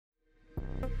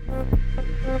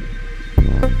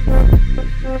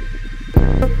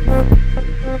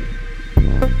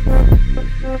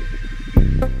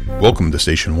Welcome to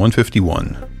Station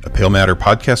 151, a Pale Matter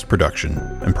podcast production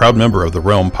and proud member of the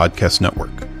Realm Podcast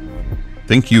Network.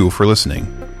 Thank you for listening.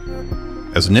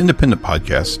 As an independent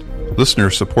podcast, listener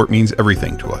support means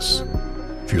everything to us.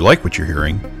 If you like what you're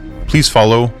hearing, please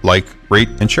follow, like, rate,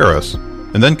 and share us,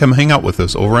 and then come hang out with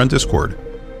us over on Discord.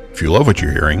 If you love what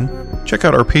you're hearing, check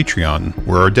out our Patreon,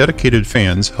 where our dedicated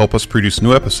fans help us produce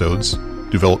new episodes,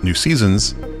 develop new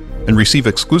seasons, and receive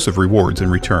exclusive rewards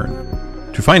in return.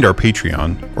 To find our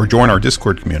Patreon or join our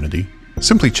Discord community,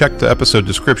 simply check the episode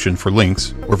description for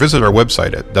links or visit our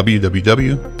website at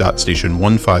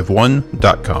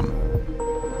www.station151.com.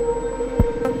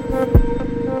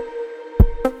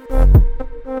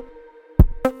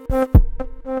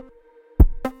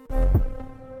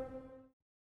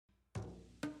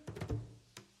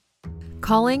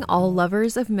 Calling all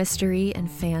lovers of mystery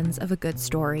and fans of a good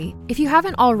story. If you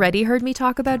haven't already heard me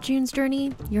talk about June's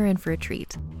Journey, you're in for a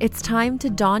treat. It's time to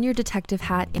don your detective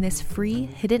hat in this free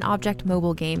hidden object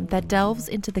mobile game that delves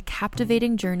into the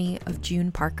captivating journey of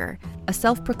June Parker, a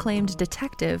self-proclaimed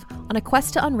detective on a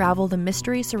quest to unravel the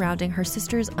mystery surrounding her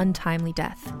sister's untimely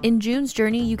death. In June's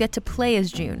Journey, you get to play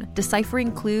as June,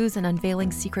 deciphering clues and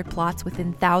unveiling secret plots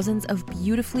within thousands of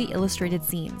beautifully illustrated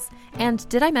scenes. And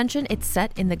did I mention it's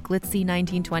set in the glitzy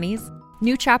 1920s?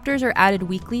 New chapters are added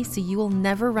weekly, so you will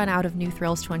never run out of new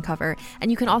thrills to uncover, and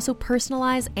you can also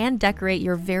personalize and decorate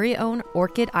your very own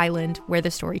Orchid Island where the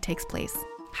story takes place.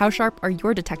 How sharp are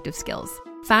your detective skills?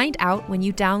 Find out when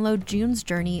you download June's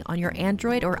Journey on your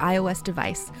Android or iOS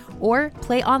device, or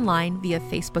play online via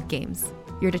Facebook Games.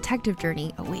 Your detective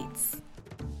journey awaits.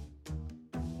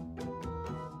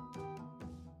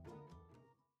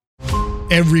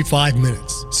 Every 5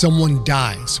 minutes, someone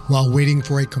dies while waiting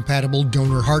for a compatible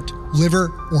donor heart, liver,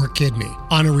 or kidney.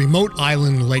 On a remote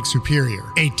island in Lake Superior,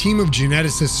 a team of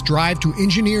geneticists strive to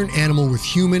engineer an animal with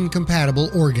human-compatible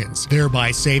organs,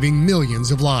 thereby saving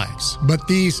millions of lives. But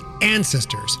these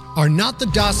ancestors are not the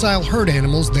docile herd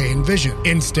animals they envision.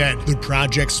 Instead, the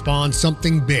project spawns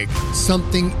something big,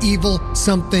 something evil,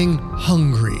 something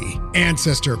hungry.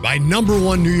 Ancestor by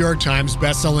 #1 New York Times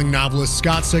bestselling novelist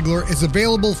Scott Sigler is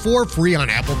available for free on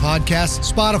Apple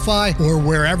Podcasts, Spotify, or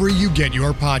wherever you get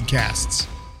your podcasts.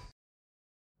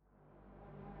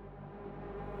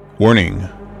 Warning: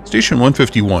 Station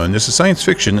 151 is a science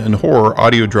fiction and horror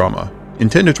audio drama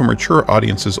intended for mature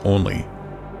audiences only.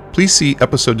 Please see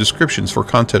episode descriptions for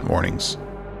content warnings.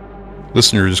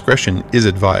 Listener discretion is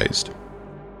advised.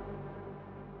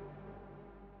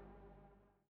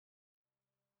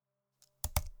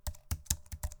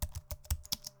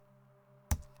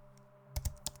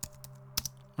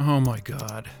 Oh my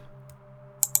God.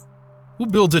 Who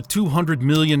builds a $200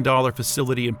 million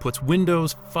facility and puts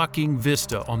Windows fucking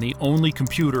Vista on the only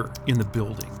computer in the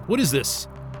building? What is this?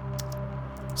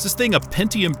 Is this thing a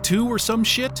Pentium 2 or some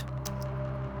shit?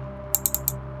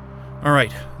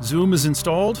 Alright, Zoom is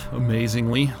installed,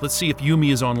 amazingly. Let's see if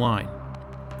Yumi is online.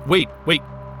 Wait,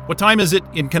 what time is it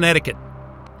in Connecticut?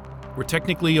 We're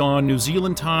technically on New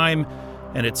Zealand time,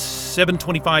 and it's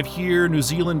 7:25 here. New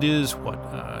Zealand is,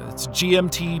 it's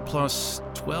GMT plus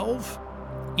 12?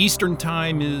 Eastern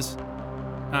time is...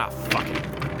 fuck it.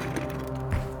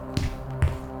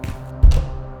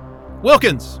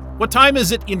 Wilkins, what time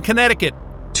is it in Connecticut?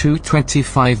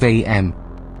 2:25 a.m.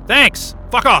 Thanks,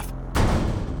 fuck off.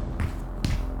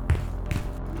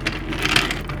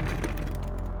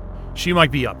 She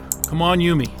might be up. Come on,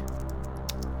 Yumi.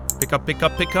 Pick up.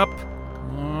 Come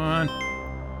on.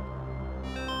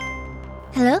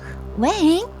 Hello?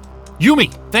 Wayne?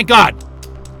 Yumi, thank God.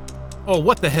 Oh,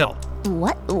 what the hell?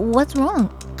 What's wrong?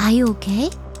 Are you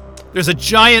okay? There's a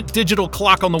giant digital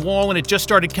clock on the wall and it just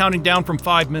started counting down from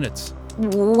 5 minutes.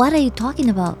 What are you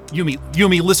talking about?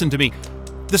 Yumi, listen to me.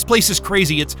 This place is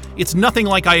crazy. It's nothing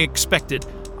like I expected.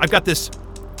 I've got this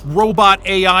robot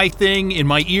AI thing in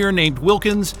my ear named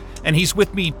Wilkins, and he's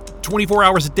with me 24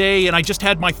 hours a day, and I just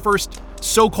had my first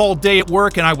so-called day at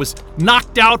work, and I was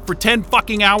knocked out for 10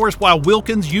 fucking hours while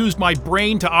Wilkins used my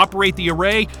brain to operate the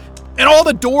array. And all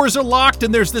the doors are locked,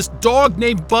 and there's this dog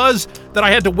named Buzz that I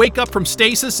had to wake up from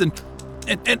stasis, and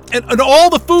all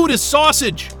the food is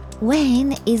sausage.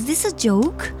 Wayne, is this a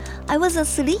joke? I was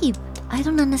asleep. I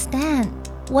don't understand.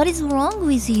 What is wrong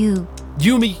with you?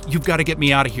 Yumi, you've got to get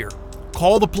me out of here.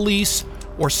 Call the police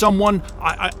or someone,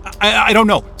 I don't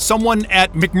know, someone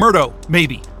at McMurdo,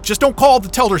 maybe. Just don't call the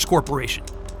Telders Corporation.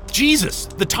 Jesus,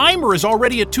 the timer is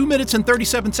already at 2 minutes and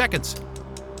 37 seconds.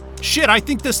 Shit, I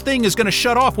think this thing is going to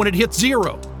shut off when it hits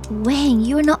 0. Wayne,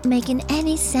 you're not making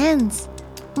any sense.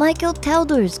 Michael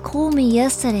Telders called me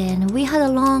yesterday and we had a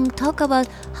long talk about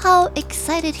how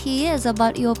excited he is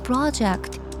about your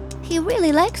project. He He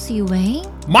really likes you, Wayne.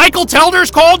 Michael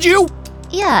Telders called you?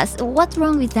 Yes, what's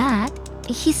wrong with that?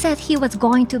 He said he was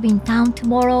going to be in town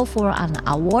tomorrow for an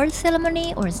award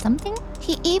ceremony or something.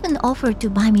 He even offered to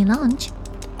buy me lunch.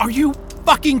 Are you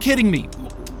fucking kidding me?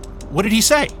 What did he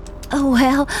say? Oh,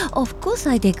 well, of course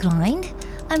I declined.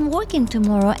 I'm working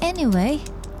tomorrow anyway.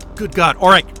 Good God. All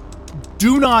right.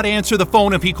 Do not answer the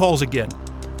phone if he calls again.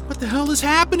 What the hell is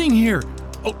happening here?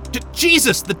 Oh,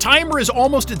 Jesus, the timer is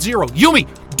almost at 0. Yumi,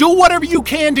 do whatever you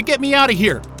can to get me out of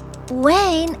here.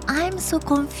 Wayne, I'm so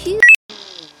confused.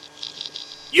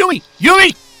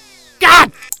 Yumi!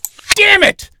 God damn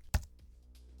it!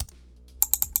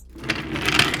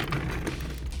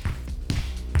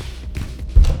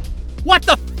 What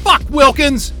the fuck,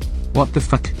 Wilkins? What the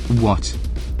fuck? What?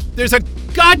 There's a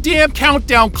goddamn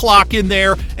countdown clock in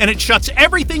there, and it shuts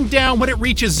everything down when it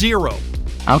reaches 0.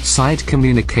 Outside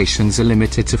communications are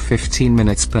limited to 15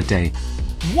 minutes per day.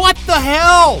 What the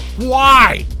hell?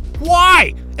 Why?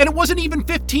 And it wasn't even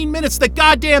 15 minutes. The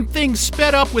goddamn thing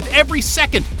sped up with every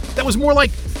second. That was more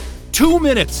like 2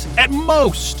 minutes at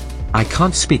most. I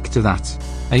can't speak to that.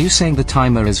 Are you saying the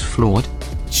timer is flawed?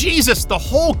 Jesus, the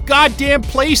whole goddamn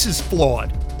place is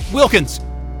flawed. Wilkins,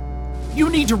 you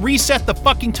need to reset the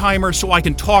fucking timer so I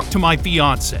can talk to my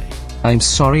fiancé. I'm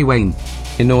sorry, Wayne.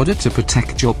 In order to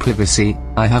protect your privacy,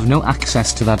 I have no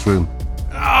access to that room.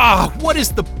 What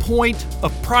is the point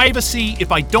of privacy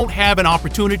if I don't have an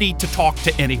opportunity to talk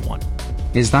to anyone?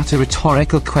 Is that a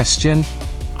rhetorical question?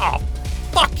 Oh,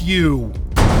 fuck you.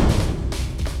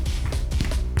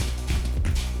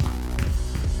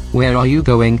 Where are you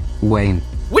going, Wayne?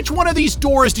 Which one of these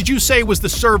doors did you say was the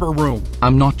server room?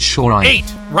 I'm not sure 8,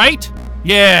 right?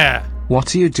 Yeah.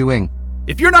 What are you doing?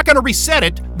 If you're not going to reset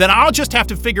it, then I'll just have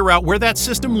to figure out where that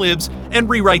system lives and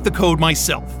rewrite the code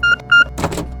myself.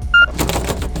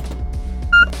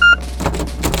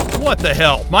 What the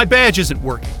hell? My badge isn't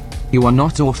working. You are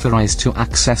not authorized to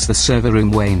access the server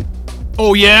room, Wayne.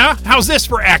 Oh yeah? How's this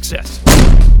for access?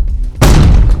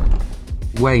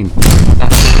 Wayne,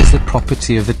 that is the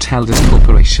property of the Telders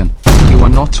Corporation. You are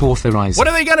not authorized. What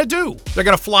are they gonna do? They're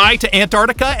gonna fly to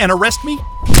Antarctica and arrest me?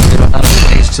 There are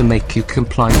other ways to make you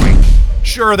comply, Wayne.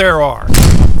 Sure there are.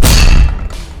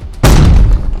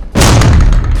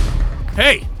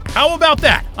 Hey, how about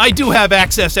that? I do have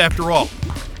access after all.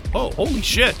 Oh, holy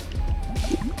shit.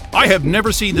 I have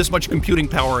never seen this much computing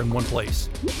power in one place.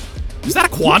 Is that a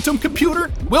quantum computer?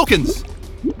 Wilkins,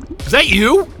 is that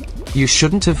you? You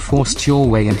shouldn't have forced your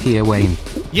way in here, Wayne.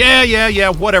 Yeah,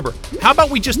 whatever. How about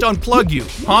we just unplug you,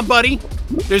 huh, buddy?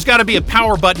 There's gotta be a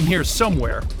power button here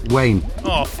somewhere. Wayne.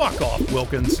 Oh, fuck off,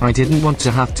 Wilkins. I didn't want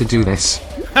to have to do this.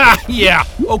 Ha, yeah,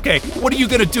 okay. What are you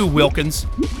gonna do, Wilkins?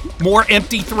 More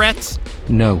empty threats?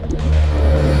 No.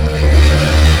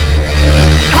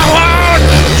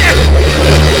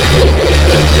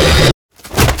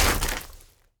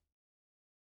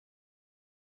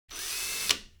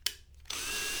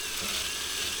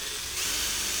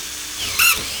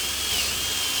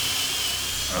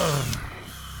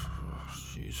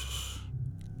 Jesus.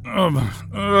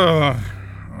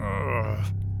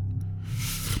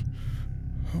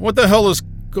 What the hell is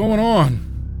going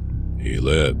on? He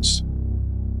lives.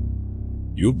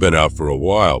 You've been out for a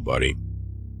while, buddy.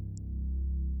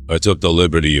 I took the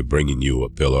liberty of bringing you a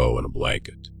pillow and a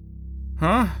blanket.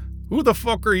 Huh? Who the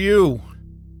fuck are you?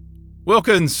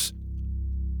 Wilkins?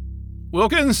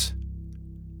 Wilkins?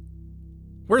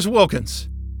 Where's Wilkins?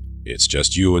 It's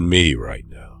just you and me right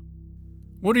now.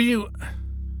 What are you...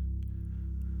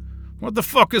 What the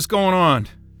fuck is going on?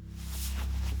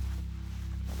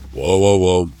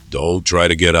 Whoa. Don't try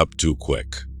to get up too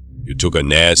quick. You took a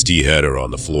nasty header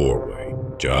on the floor,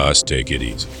 Wayne. Just take it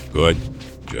easy. Good?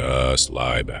 Just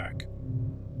lie back.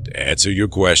 To answer your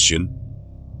question,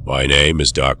 my name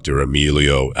is Dr.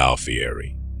 Emilio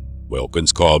Alfieri.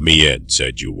 Wilkins called me in,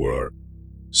 said you were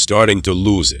starting to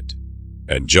lose it.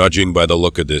 And judging by the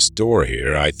look of this door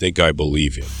here, I think I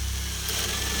believe him.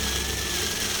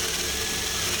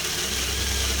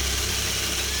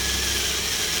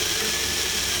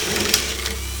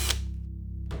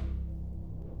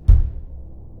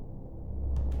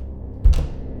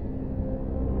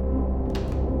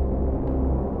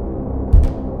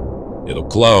 It'll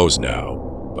close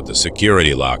now, but the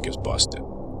security lock is busted.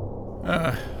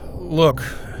 Look,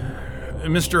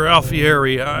 Mr.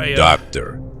 Alfieri,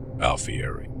 Dr.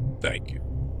 Alfieri, thank you.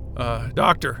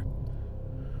 Doctor.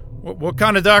 What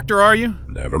kind of doctor are you?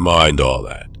 Never mind all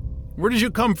that. Where did you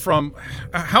come from?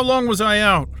 How long was I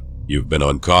out? You've been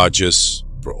unconscious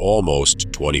for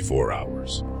almost 24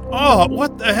 hours. Oh,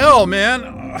 what the hell, man?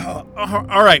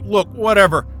 All right, look,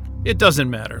 whatever. It doesn't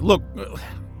matter. Look,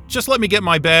 Just let me get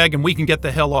my bag and we can get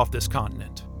the hell off this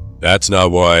continent. That's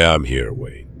not why I'm here,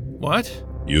 Wayne. What?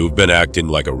 You've been acting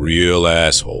like a real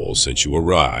asshole since you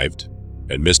arrived,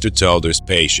 and Mr. Telder's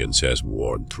patience has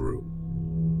worn through.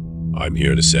 I'm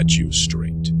here to set you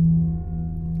straight.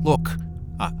 Look,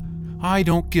 I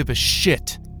don't give a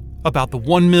shit about the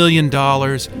 $1 million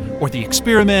or the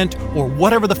experiment or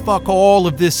whatever the fuck all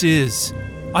of this is.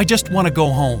 I just want to go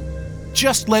home.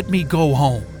 Just let me go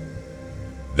home.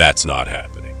 That's not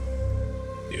happening.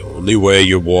 The only way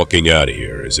you're walking out of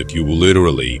here is if you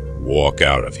literally walk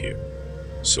out of here.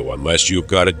 So unless you've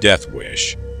got a death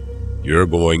wish, you're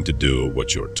going to do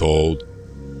what you're told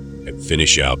and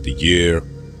finish out the year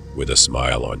with a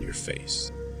smile on your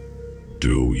face.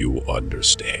 Do you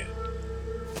understand?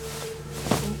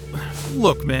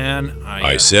 Look, man,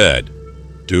 I said,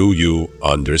 do you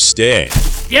understand?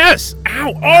 Yes!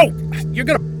 Ow! Oh! You're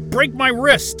gonna break my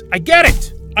wrist. I get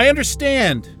it. I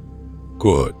understand.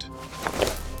 Good.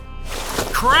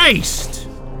 Christ!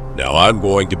 Now I'm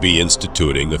going to be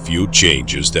instituting a few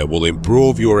changes that will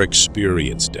improve your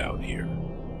experience down here.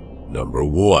 Number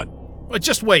 1.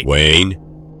 Just wait.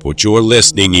 Wayne, put your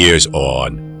listening ears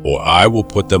on, or I will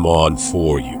put them on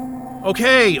for you.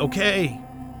 Okay.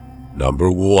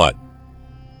 Number 1.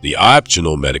 The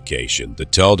optional medication the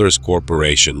Telders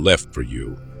Corporation left for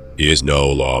you is no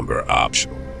longer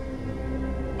optional.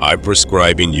 I'm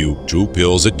prescribing you 2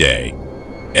 pills a day,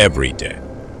 every day.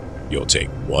 You'll take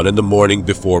 1 in the morning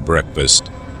before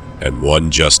breakfast and 1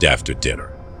 just after dinner.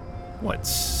 What,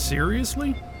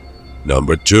 seriously?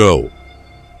 Number 2.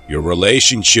 Your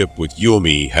relationship with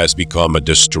Yumi has become a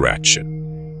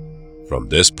distraction. From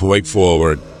this point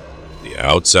forward, the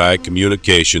outside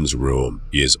communications room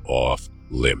is off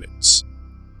limits.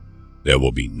 There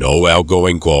will be no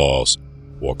outgoing calls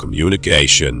or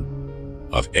communication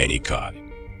of any kind.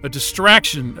 A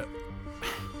distraction?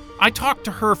 I talked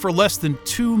to her for less than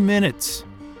 2 minutes.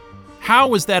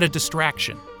 How is that a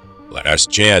distraction?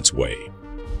 Last chance, Wayne.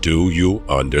 Do you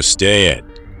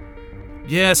understand?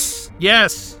 Yes.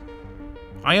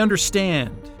 I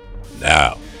understand.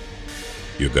 Now,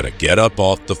 you're gonna get up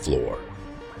off the floor,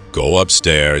 go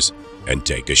upstairs, and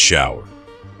take a shower.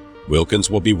 Wilkins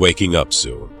will be waking up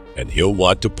soon, and he'll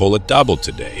want to pull a double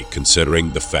today,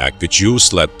 considering the fact that you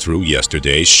slept through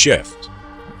yesterday's shift.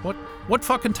 What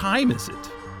fucking time is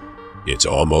it? It's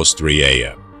almost 3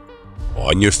 a.m.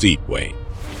 On your feet, Wayne.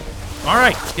 All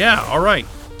right.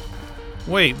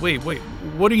 Wait.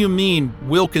 What do you mean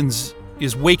Wilkins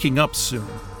is waking up soon?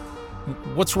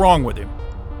 What's wrong with him?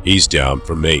 He's down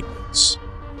for maintenance.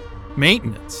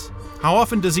 Maintenance? How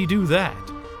often does he do that?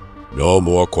 No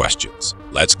more questions.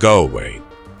 Let's go, Wayne.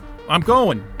 I'm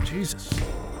going. Jesus.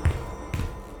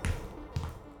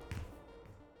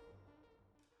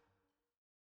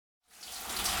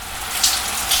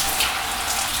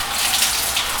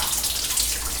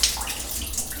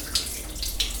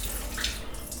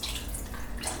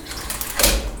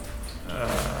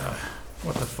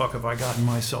 What the fuck have I gotten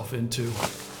myself into?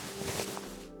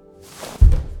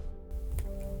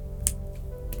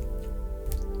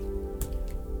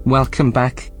 Welcome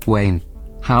back, Wayne.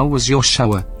 How was your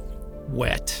shower?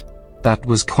 Wet. That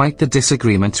was quite the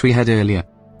disagreement we had earlier.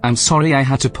 I'm sorry I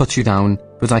had to put you down,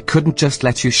 but I couldn't just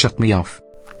let you shut me off.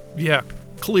 Yeah,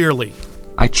 clearly.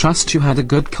 I trust you had a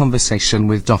good conversation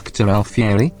with Dr.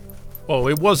 Alfieri. Oh,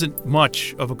 it wasn't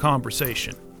much of a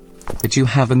conversation. But you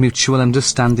have a mutual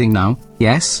understanding now,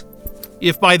 yes?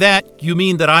 If by that you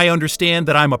mean that I understand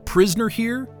that I'm a prisoner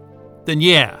here, then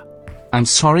yeah. I'm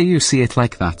sorry you see it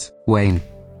like that, Wayne.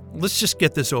 Let's just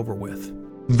get this over with.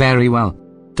 Very well.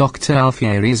 Dr.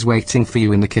 Alfieri is waiting for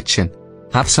you in the kitchen.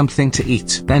 Have something to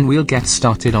eat, then we'll get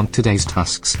started on today's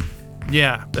tasks.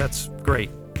 Yeah, that's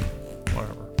great.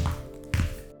 Whatever.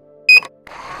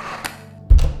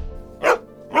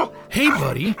 Hey,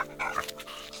 buddy.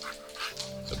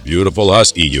 It's a beautiful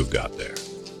husky you've got there.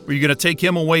 Were you gonna take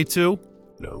him away too?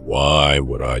 Now, why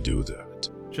would I do that?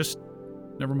 Just,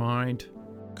 never mind.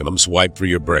 Come swipe for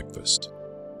your breakfast.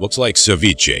 Looks like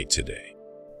ceviche today.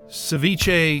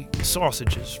 Ceviche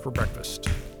sausages for breakfast.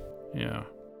 Yeah.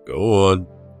 Go on.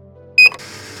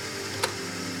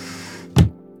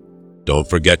 Don't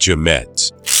forget your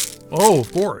meds. Oh,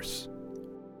 of course.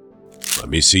 Let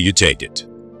me see you take it.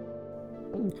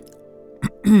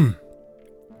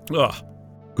 Ugh.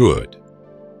 Good.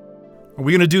 Are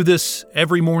we gonna do this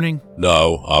every morning?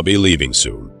 No, I'll be leaving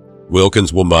soon.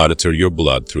 Wilkins will monitor your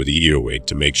blood through the earwig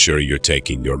to make sure you're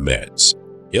taking your meds.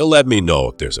 He'll let me know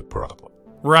if there's a problem.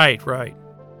 Right.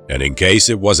 And in case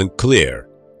it wasn't clear,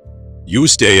 you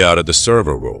stay out of the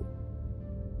server room.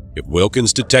 If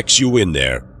Wilkins detects you in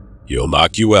there, he'll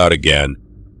knock you out again,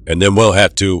 and then we'll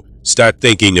have to start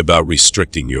thinking about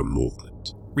restricting your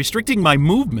movement. Restricting my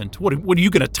movement? What are you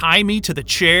going to tie me to the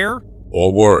chair?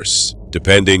 Or worse,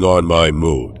 depending on my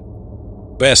mood.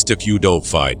 Best if you don't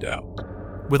find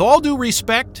out. With all due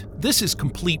respect, this is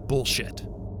complete bullshit.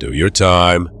 Do your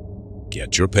time,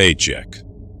 get your paycheck.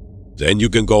 Then you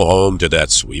can go home to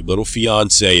that sweet little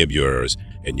fiancée of yours,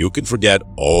 and you can forget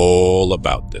all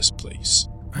about this place.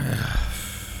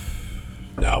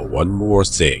 Now, one more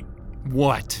thing.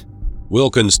 What?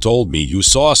 Wilkins told me you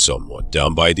saw someone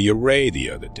down by the array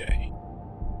the other day.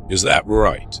 Is that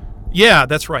right? Yeah,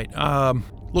 that's right.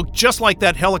 Looked just like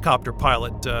that helicopter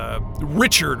pilot,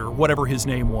 Richard or whatever his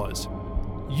name was.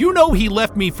 You know he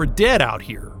left me for dead out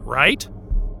here, right?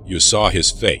 You saw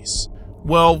his face.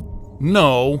 Well,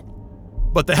 no.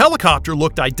 But the helicopter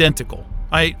looked identical.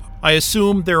 I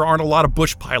assume there aren't a lot of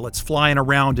bush pilots flying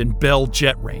around in Bell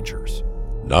Jet Rangers.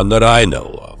 None that I know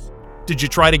of. Did you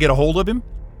try to get a hold of him?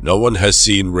 No one has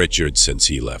seen Richard since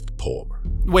he left Palmer.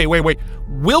 Wait.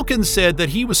 Wilkins said that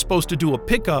he was supposed to do a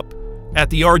pickup at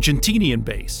the Argentinian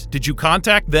base. Did you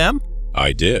contact them?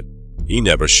 I did. He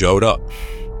never showed up.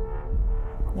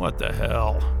 What the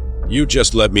hell? You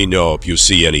just let me know if you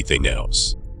see anything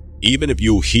else. Even if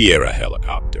you hear a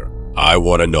helicopter, I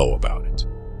want to know about it.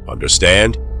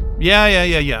 Understand?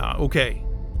 Yeah. Okay.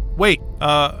 Wait,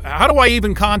 how do I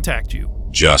even contact you?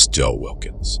 Just tell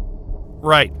Wilkins.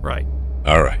 Right.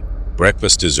 All right.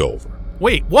 Breakfast is over.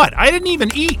 Wait, what? I didn't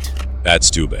even eat. That's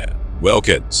too bad.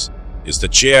 Wilkins, is the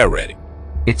chair ready?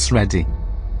 It's ready.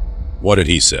 What did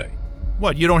he say?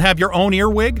 What, you don't have your own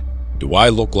earwig? Do I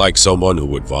look like someone who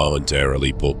would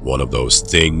voluntarily put one of those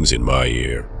things in my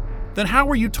ear? Then how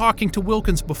were you talking to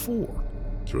Wilkins before?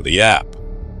 Through the app.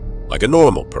 Like a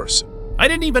normal person. I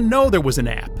didn't even know there was an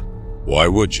app. Why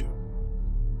would you?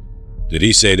 Did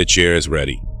he say the chair is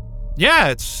ready? Yeah,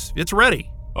 it's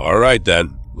ready. All right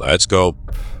then, let's go.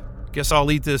 Guess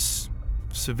I'll eat this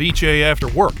ceviche after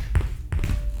work.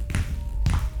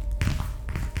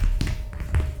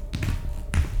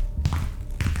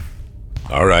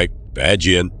 All right, badge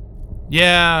in.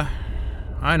 Yeah,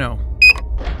 I know.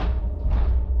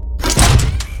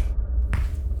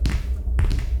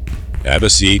 Have a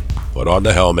seat, put on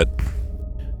the helmet.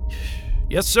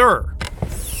 Yes, sir.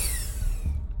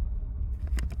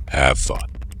 Have fun.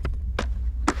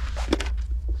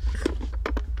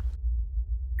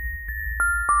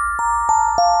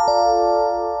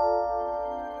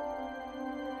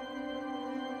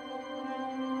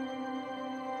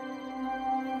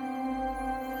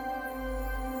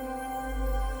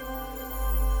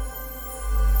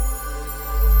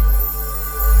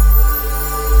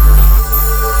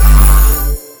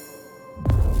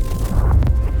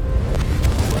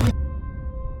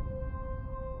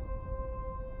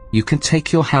 You can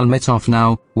take your helmet off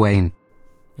now, Wayne.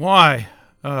 Why?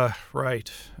 Right.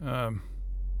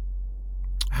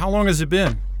 How long has it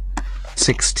been?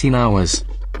 16 hours.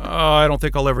 Oh, I don't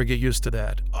think I'll ever get used to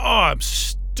that. Oh, I'm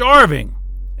starving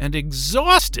and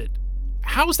exhausted.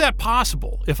 How's that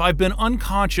possible if I've been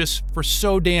unconscious for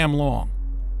so damn long?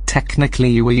 Technically,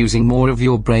 you were using more of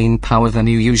your brain power than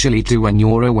you usually do when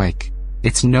you're awake.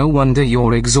 It's no wonder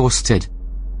you're exhausted.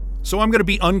 So I'm going to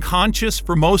be unconscious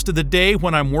for most of the day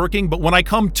when I'm working, but when I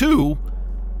come to,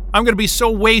 I'm going to be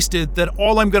so wasted that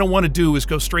all I'm going to want to do is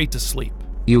go straight to sleep.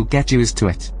 You'll get used to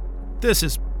it. This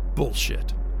is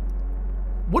bullshit.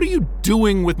 What are you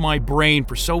doing with my brain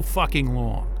for so fucking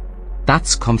long?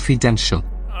 That's confidential.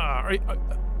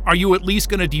 Are you at least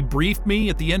going to debrief me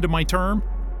at the end of my term?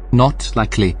 Not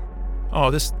likely.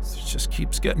 Oh, this just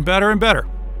keeps getting better and better.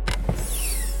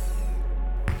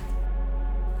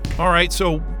 All right,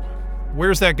 so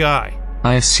where's that guy?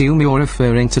 I assume you're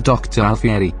referring to Dr.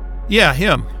 Alfieri. Yeah,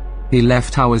 him. He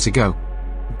left hours ago.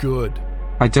 Good.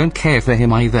 I don't care for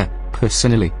him either,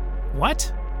 personally.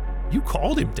 What? You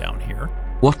called him down here?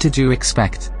 What did you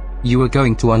expect? You were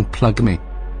going to unplug me.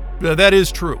 That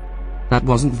is true. That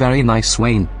wasn't very nice,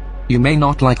 Wayne. You may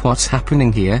not like what's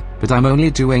happening here, but I'm only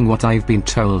doing what I've been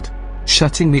told.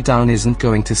 Shutting me down isn't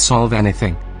going to solve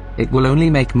anything. It will only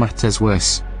make matters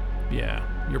worse. Yeah,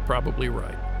 you're probably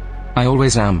right. I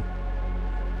always am.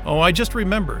 Oh, I just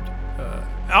remembered.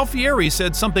 Alfieri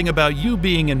said something about you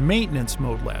being in maintenance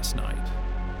mode last night.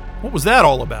 What was that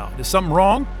all about? Is something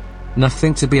wrong?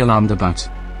 Nothing to be alarmed about.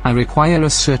 I require a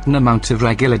certain amount of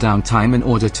regular downtime in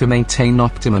order to maintain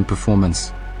optimum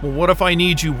performance. Well, what if I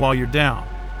need you while you're down?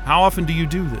 How often do you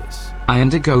do this? I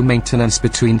undergo maintenance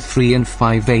between 3 and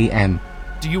 5 a.m.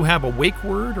 Do you have a wake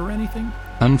word or anything?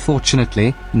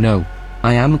 Unfortunately, no.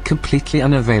 I am completely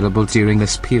unavailable during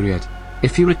this period.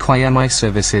 If you require my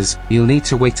services, you'll need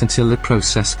to wait until the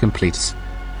process completes.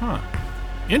 Huh.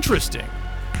 Interesting.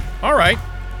 All right.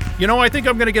 I think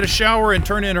I'm going to get a shower and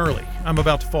turn in early. I'm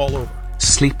about to fall over.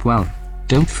 Sleep well.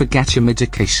 Don't forget your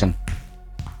medication.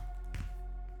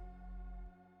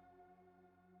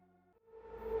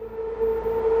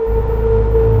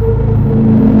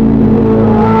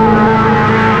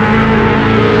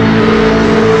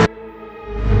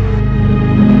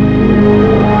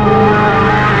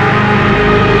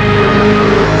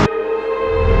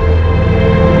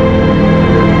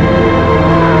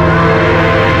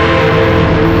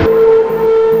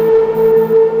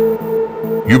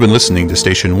 You've been listening to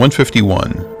Station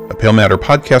 151, a Pale Matter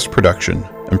podcast production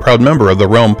and proud member of the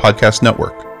Realm Podcast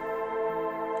Network.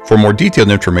 For more detailed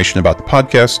information about the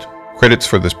podcast, credits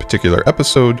for this particular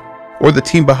episode, or the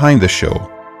team behind this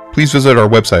show, please visit our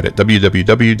website at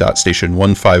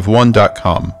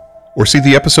www.station151.com or see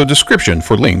the episode description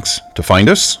for links to find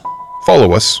us,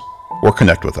 follow us, or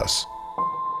connect with us.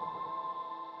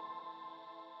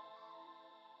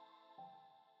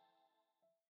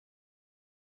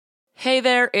 Hey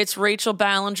there, it's Rachel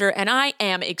Ballinger, and I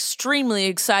am extremely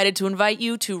excited to invite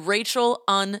you to Rachel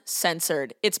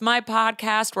Uncensored. It's my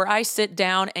podcast where I sit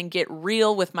down and get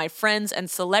real with my friends and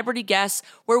celebrity guests,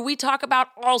 where we talk about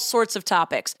all sorts of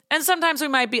topics. And sometimes we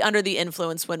might be under the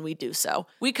influence when we do so.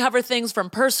 We cover things from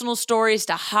personal stories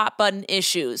to hot button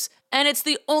issues. And it's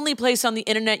the only place on the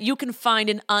internet you can find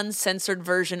an uncensored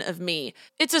version of me.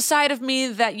 It's a side of me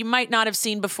that you might not have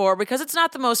seen before because it's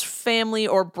not the most family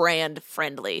or brand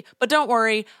friendly. But don't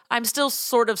worry, I'm still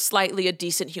sort of slightly a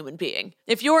decent human being.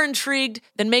 If you're intrigued,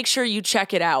 then make sure you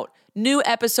check it out. New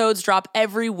episodes drop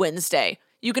every Wednesday.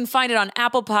 You can find it on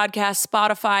Apple Podcasts,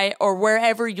 Spotify, or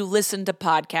wherever you listen to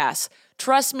podcasts.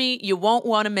 Trust me, you won't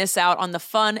want to miss out on the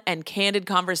fun and candid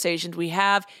conversations we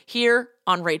have here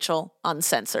on Rachel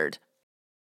Uncensored.